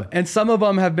out. And some of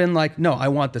them have been like, no, I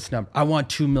want this number. I want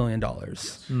 $2 million.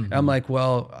 And I'm like,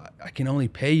 well, I can only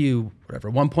pay you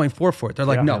whatever 1.4 for it. They're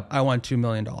like, no, I want $2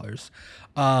 million.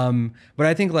 But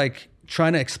I think like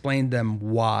trying to explain them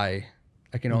why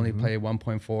I can only pay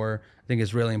 1.4, I think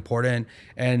is really important.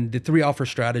 And the 3 offer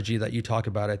strategy that you talk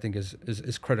about, I think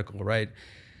is critical, right?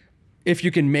 If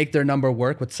you can make their number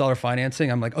work with seller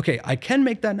financing, I'm like, okay, I can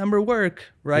make that number work,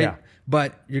 right? Yeah.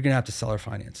 But you're gonna have to seller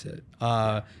finance it.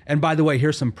 And by the way,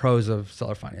 here's some pros of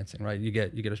seller financing, right? You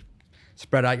get to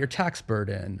spread out your tax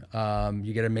burden.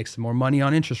 You get to make some more money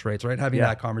on interest rates, right? Having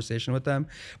that conversation with them.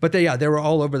 But they were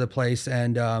all over the place.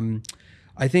 And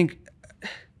I think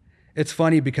it's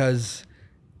funny because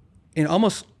in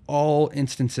almost all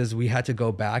instances, we had to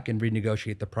go back and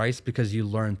renegotiate the price because you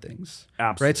learn things.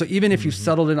 Absolutely. Right. So even if you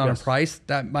settled in on a price,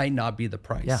 that might not be the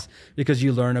price because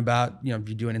you learn about, if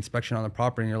you do an inspection on the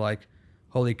property and you're like,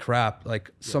 holy crap,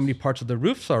 like so many parts of the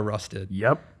roofs are rusted.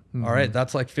 Yep. All right,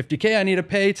 that's like $50K I need to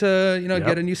pay to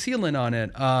get a new sealant on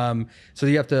it. So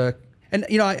you have to, and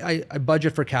I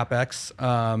budget for CapEx,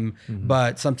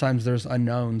 but sometimes there's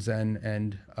unknowns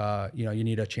and you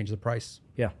need to change the price.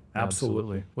 Yeah,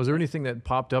 absolutely. Was there anything that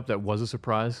popped up that was a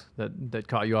surprise that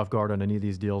caught you off guard on any of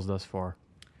these deals thus far?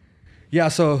 Yeah,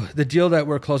 so the deal that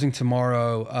we're closing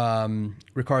tomorrow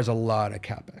requires a lot of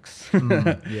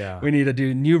CapEx. Yeah. We need to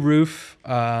do new roof.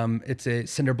 It's a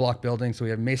cinder block building, so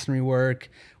we have masonry work.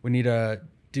 We need to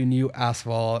do new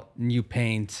asphalt, new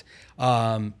paint.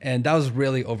 And that was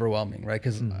really overwhelming, right?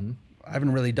 Because I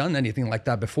haven't really done anything like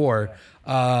that before.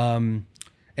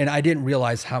 And I didn't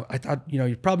realize how, I thought,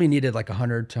 you probably needed like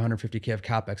 100 to 150K of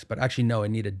CapEx, but actually no, it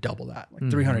needed double that, like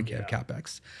 300K of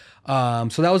CapEx.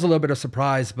 So that was a little bit of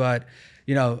surprise, but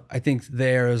I think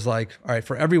there's like, all right,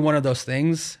 for every one of those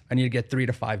things, I need to get 3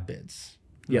 to 5 bids.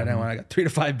 Yeah. And when I got 3 to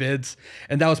 5 bids,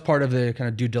 and that was part of the kind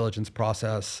of due diligence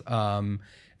process.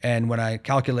 And when I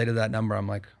calculated that number, I'm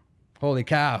like, holy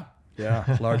cow.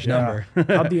 Yeah. Large number.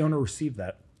 How'd the owner receive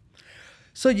that?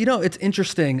 So, it's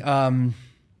interesting.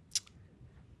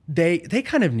 They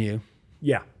kind of knew.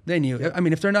 Yeah. They knew. I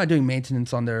mean, if they're not doing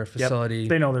maintenance on their facility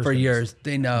They know there's for things. years,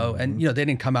 they know. And, they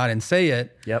didn't come out and say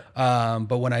it. Yep.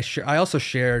 But when I also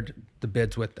shared the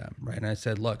bids with them, right? And I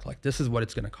said, look, like this is what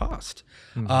it's going to cost.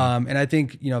 And I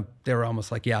think, they were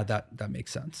almost like, yeah, that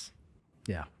makes sense.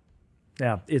 Yeah.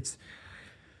 Yeah.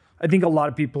 I think a lot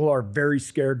of people are very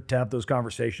scared to have those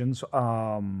conversations.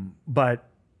 But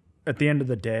at the end of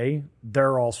the day,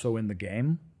 they're also in the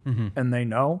game and they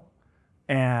know.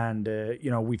 And,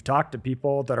 we've talked to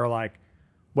people that are like,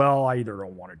 well, I either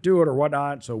don't want to do it or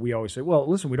whatnot. So we always say, well,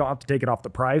 listen, we don't have to take it off the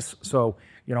price. So,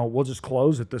 we'll just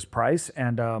close at this price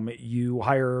and you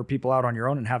hire people out on your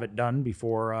own and have it done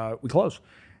before we close.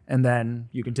 And then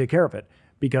you can take care of it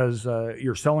because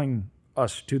you're selling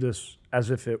us to this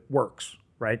as if it works,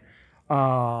 right?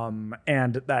 And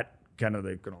that kind of,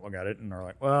 they're going to look at it and they're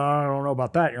like, well, I don't know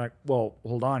about that. You're like, well,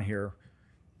 hold on here.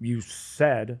 You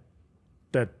said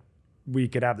that we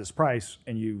could have this price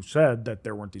and you said that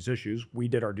there weren't these issues. We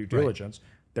did our due diligence.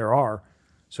 Right. There are.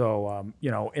 So,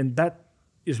 and that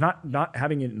is not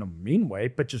having it in a mean way,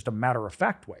 but just a matter of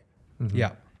fact way.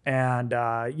 Yeah. And,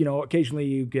 occasionally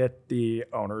you get the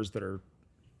owners that are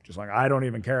just like, I don't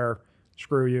even care,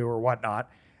 screw you or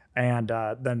whatnot. And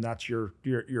then that's your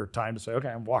time to say, okay,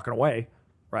 I'm walking away,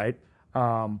 right?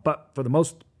 But for the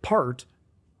most part,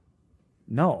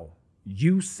 no.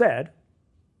 You said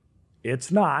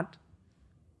it's not.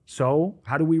 So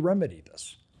how do we remedy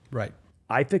this? Right.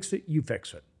 I fix it, you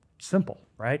fix it. Simple,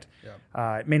 right?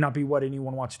 Yeah. It may not be what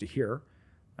anyone wants to hear.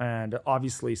 And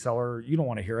obviously, seller, you don't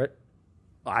want to hear it.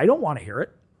 I don't want to hear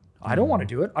it. I don't want to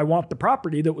do it. I want the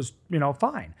property that was,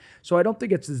 fine. So I don't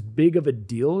think it's as big of a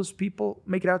deal as people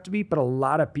make it out to be, but a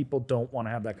lot of people don't want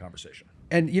to have that conversation.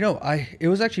 And, it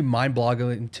was actually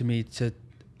mind-boggling to me to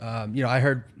I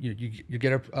heard you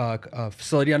get a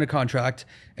facility under contract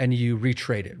and you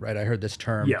retrade it, right? I heard this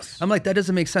term. Yes. I'm like, that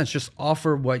doesn't make sense. Just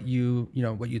offer what you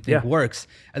think works.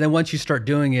 And then once you start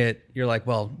doing it, you're like,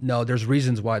 well, no, there's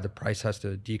reasons why the price has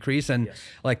to decrease. And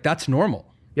like, that's normal,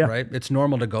 right? It's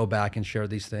normal to go back and share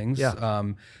these things. Yeah.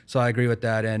 So I agree with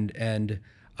that. And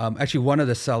actually one of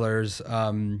the sellers,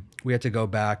 we had to go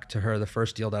back to her, the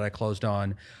first deal that I closed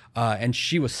on, and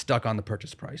she was stuck on the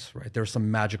purchase price, right? There was some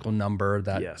magical number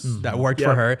that worked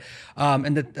for her.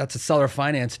 And that's a seller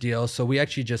finance deal. So we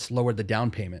actually just lowered the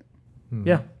down payment.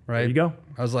 Yeah. Right. There you go.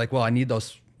 I was like, well, I need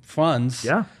those funds.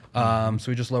 Yeah. So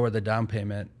we just lowered the down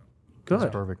payment. Good.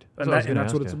 That's perfect. And, So I was and gonna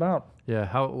that's what ask it's you. about. Yeah.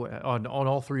 How on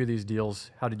all three of these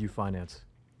deals, how did you finance?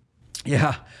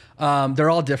 Yeah. They're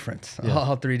all different.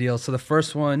 All three deals. So the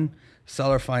first one,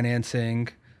 seller financing,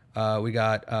 we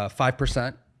got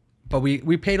 5%, but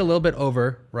we paid a little bit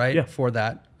over, right? Yeah. For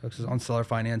that, which is on seller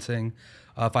financing,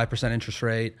 5% interest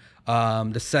rate.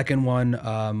 The second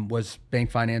one was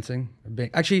bank financing.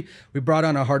 Actually, we brought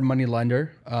on a hard money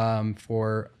lender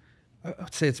for,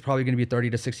 I'd say it's probably going to be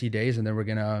 30 to 60 days, and then we're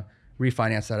going to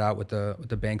refinance that out with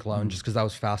the bank loan just because that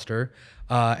was faster.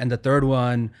 And the third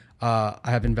one, I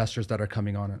have investors that are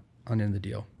coming on in the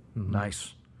deal.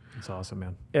 Nice. That's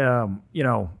awesome,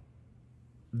 man.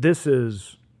 This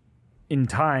is in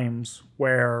times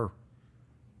where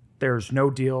there's no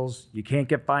deals, you can't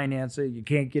get financing, you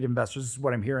can't get investors. This is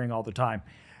what I'm hearing all the time.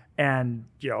 And,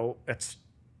 it's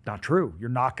not true. You're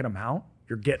knocking them out.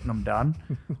 You're getting them done.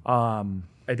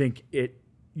 I think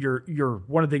you're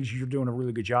one of the things you're doing a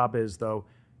really good job is, though,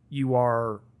 you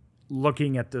are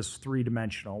looking at this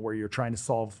three-dimensional where you're trying to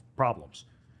solve problems.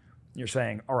 You're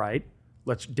saying, all right,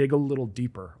 let's dig a little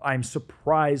deeper. I'm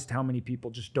surprised how many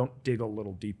people just don't dig a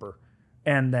little deeper.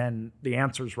 And then the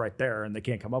answer's right there and they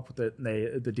can't come up with it,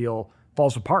 and the deal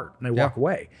falls apart and they walk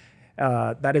away.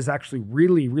 That is actually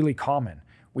really, really common.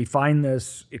 We find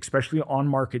this, especially on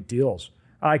market deals.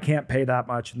 I can't pay that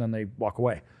much, and then they walk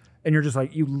away. And you're just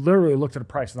like, you literally looked at a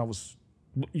price and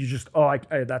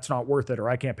that's not worth it, or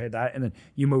I can't pay that. And then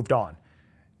you moved on.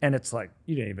 And it's like,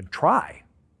 you didn't even try.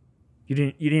 You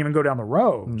didn't even go down the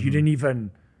road. Mm-hmm. You didn't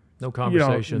even, no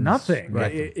conversations. Nothing.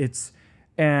 Right.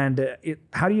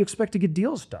 How do you expect to get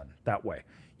deals done that way?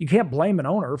 You can't blame an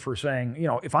owner for saying,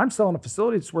 if I'm selling a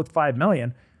facility that's worth $5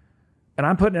 million and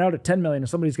I'm putting it out at $10 million and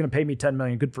somebody's going to pay me $10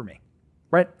 million, good for me.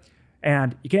 Right.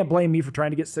 And you can't blame me for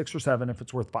trying to get 6 or 7 if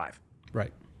it's worth 5.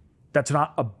 Right. That's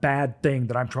not a bad thing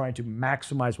that I'm trying to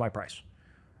maximize my price.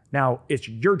 Now, it's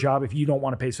your job, if you don't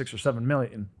want to pay 6 or 7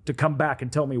 million, to come back and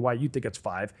tell me why you think it's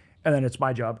 5, and then it's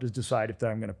my job to decide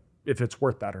if it's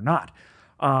worth that or not.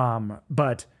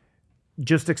 But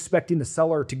just expecting the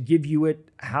seller to give you it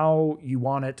how you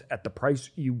want it, at the price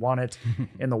you want it,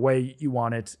 in the way you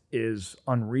want it, is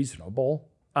unreasonable.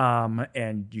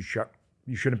 And you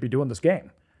shouldn't be doing this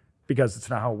game, because it's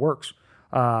not how it works.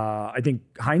 I think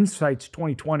hindsight's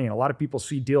 20/20, and a lot of people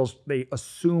see deals, they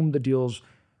assume the deals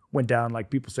went down. Like,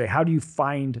 people say, how do you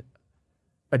find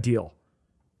a deal?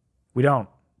 We don't.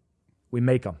 We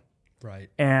make them. Right.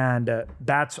 And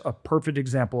that's a perfect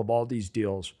example of all these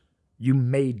deals. You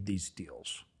made these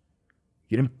deals.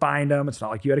 You didn't find them. It's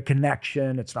not like you had a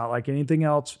connection. It's not like anything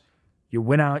else. You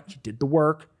went out, you did the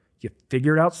work, you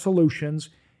figured out solutions,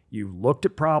 you looked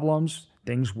at problems,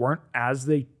 things weren't as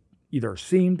they either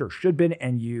seemed or should have been,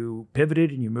 and you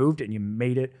pivoted and you moved and you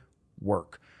made it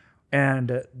work.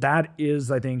 And that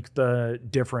is, I think, the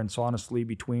difference, honestly,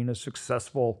 between a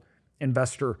successful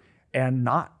investor and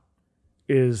not,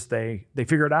 is they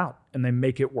figure it out and they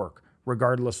make it work,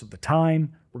 regardless of the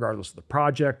time, regardless of the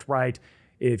project, right?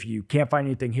 If you can't find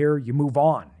anything here, you move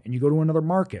on and you go to another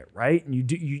market, right? And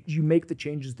you make the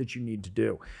changes that you need to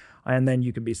do. And then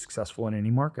you can be successful in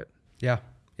any market. Yeah.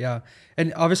 Yeah.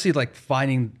 And obviously, like,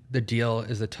 finding the deal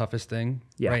is the toughest thing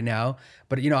right now.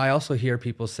 But, I also hear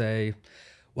people say,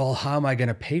 well, how am I going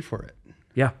to pay for it?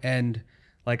 Yeah. And,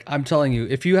 like, I'm telling you,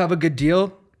 if you have a good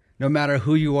deal, no matter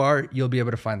who you are, you'll be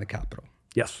able to find the capital.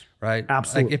 Yes. Right?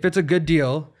 Absolutely. Like, if it's a good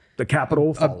deal, the capital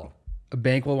will follow. A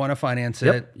bank will want to finance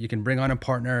it. You can bring on a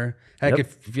partner. Heck, Yep.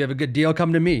 if you have a good deal,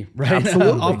 come to me, right?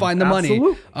 Absolutely. I'll find the money.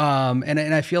 Absolutely.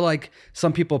 And I feel like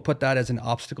some people put that as an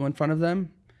obstacle in front of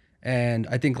them. And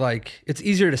I think, like, it's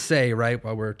easier to say, right,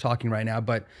 while we're talking right now,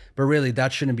 but really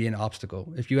that shouldn't be an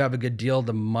obstacle. If you have a good deal,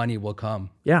 the money will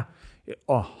come. Yeah,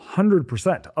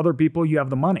 100%. Other people, you have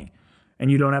the money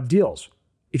and you don't have deals.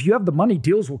 If you have the money,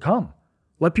 deals will come.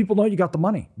 Let people know you got the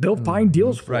money. They'll find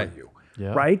deals for you,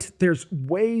 right? There's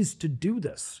ways to do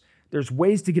this. There's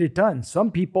ways to get it done.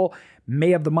 Some people may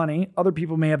have the money, other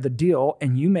people may have the deal,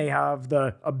 and you may have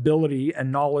the ability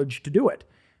and knowledge to do it.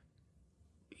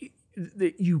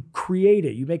 you create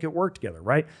it, you make it work together,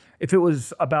 right? If it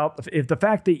was about, if the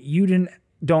fact that you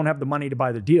don't have the money to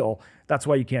buy the deal, that's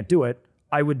why you can't do it,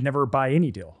 I would never buy any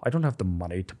deal. I don't have the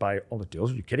money to buy all the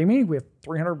deals. Are you kidding me? We have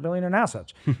 $300 billion in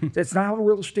assets. That's not how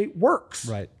real estate works.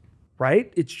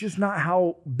 Right? It's just not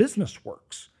how business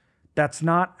works. That's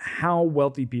not how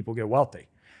wealthy people get wealthy.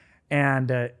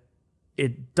 And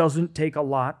it doesn't take a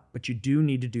lot, but you do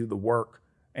need to do the work,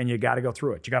 and you got to go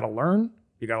through it. You got to learn.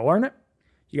 You got to learn it.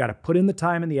 You got to put in the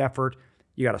time and the effort.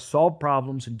 You got to solve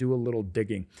problems and do a little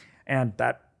digging. And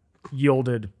that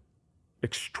yielded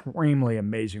extremely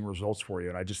amazing results for you.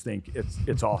 And I just think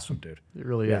it's awesome, dude. It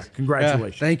really is.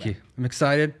 Congratulations. Yeah, thank you. I'm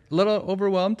excited. A little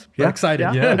overwhelmed, but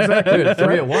excited. Yeah, exactly. Dude,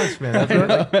 3 at once, man.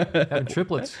 That's like having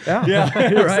triplets.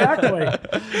 Exactly.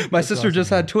 My sister just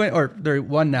had twin, or they're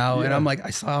one now, and I'm like, I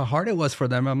saw how hard it was for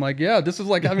them. I'm like, yeah, this is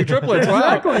like having triplets.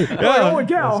 Wow. Exactly. Holy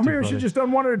cow. Maybe we should just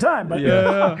done one at a time. But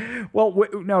well,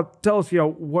 now tell us,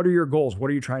 what are your goals?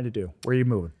 What are you trying to do? Where are you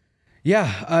moving?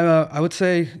 Yeah, I would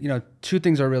say, 2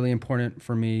 things are really important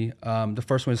for me. The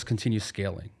first one is continue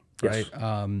scaling, right?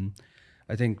 Yes.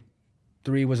 I think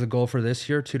 3 was a goal for this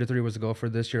year. 2 to 3 was a goal for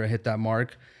this year. I hit that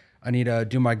mark. I need to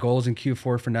do my goals in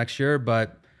Q4 for next year,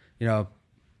 but,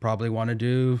 probably want to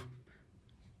do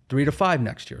 3 to 5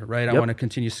 next year, right? I want to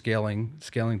continue scaling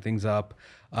things up.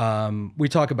 We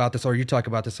talk about this, or you talk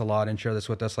about this a lot and share this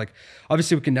with us. Like,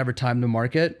 obviously we can never time the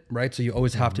market, right? So you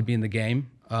always have to be in the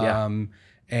game.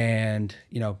 And,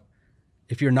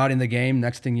 if you're not in the game,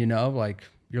 next thing you know, like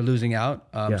you're losing out.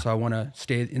 So I want to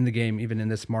stay in the game, even in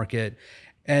this market.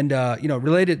 And,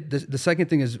 related, the second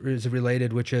thing is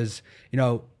related, which is,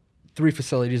 3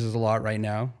 facilities is a lot right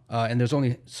now. And there's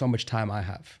only so much time I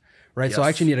have, right? So I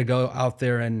actually need to go out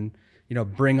there and,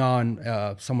 bring on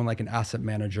someone like an asset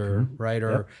manager, right?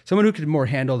 Or someone who could more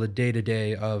handle the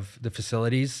day-to-day of the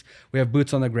facilities. We have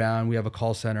boots on the ground, we have a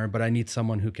call center, but I need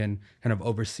someone who can kind of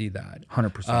oversee that.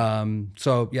 100%.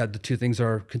 So yeah, the 2 things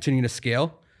are continuing to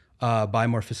scale, buy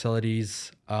more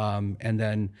facilities, and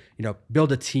then,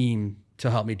 build a team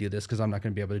to help me do this, because I'm not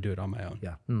going to be able to do it on my own.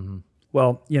 Yeah.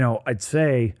 Well, I'd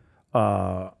say,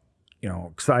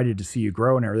 excited to see you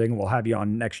grow and everything. We'll have you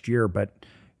on next year, but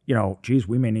geez,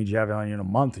 we may need you to have you on in a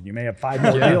month, and you may have 5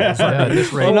 more deals.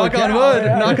 Knock on wood.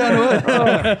 Knock on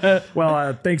wood.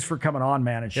 Well, thanks for coming on,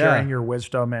 man, and sharing your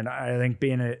wisdom. And I think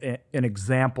being an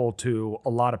example to a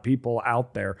lot of people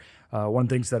out there. One of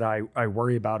the things that I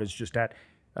worry about is just that,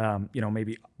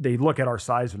 maybe they look at our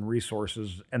size and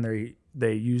resources, and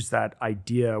they use that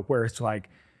idea where it's like,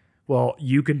 well,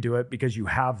 you can do it because you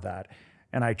have that.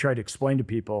 And I try to explain to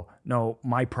people, no,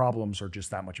 my problems are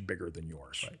just that much bigger than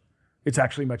yours. Right. It's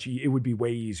actually it would be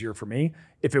way easier for me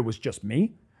if it was just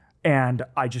me and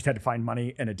I just had to find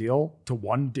money in a deal to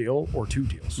 1 deal or 2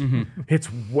 deals. It's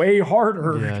way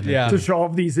harder to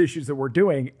solve these issues that we're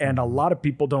doing. And a lot of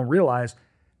people don't realize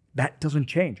that doesn't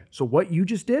change. So what you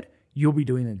just did, you'll be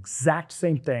doing the exact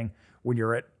same thing when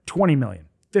you're at 20 million,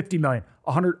 50 million,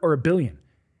 100 or $1 billion.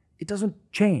 It doesn't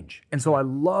change. And so I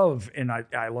love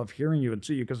hearing you and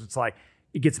see you, because it's like,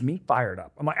 it gets me fired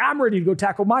up. I'm like, I'm ready to go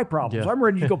tackle my problems. I'm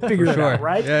ready to go figure it out,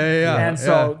 right? And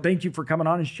so thank you for coming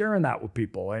on and sharing that with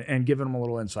people and giving them a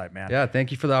little insight, man. Yeah,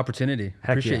 thank you for the opportunity.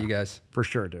 Appreciate you guys. For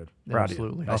sure, dude. Proud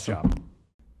Absolutely. of you. Nice job.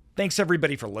 Thanks,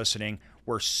 everybody, for listening.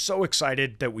 We're so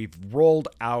excited that we've rolled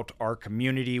out our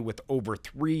community with over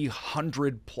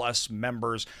 300 plus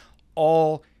members,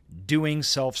 all doing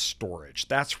self-storage.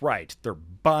 That's right. They're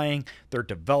buying, they're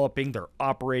developing, they're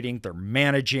operating, they're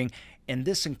managing. And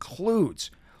this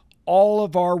includes all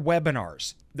of our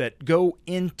webinars that go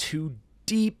into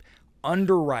deep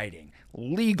underwriting,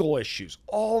 legal issues,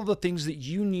 all the things that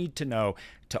you need to know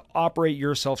to operate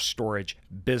your self-storage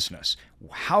business,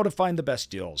 how to find the best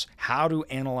deals, how to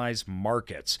analyze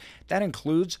markets. That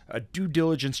includes a due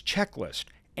diligence checklist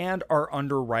and our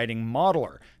underwriting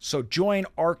modeler. So join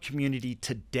our community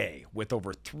today with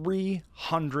over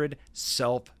 300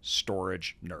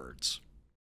 self-storage nerds.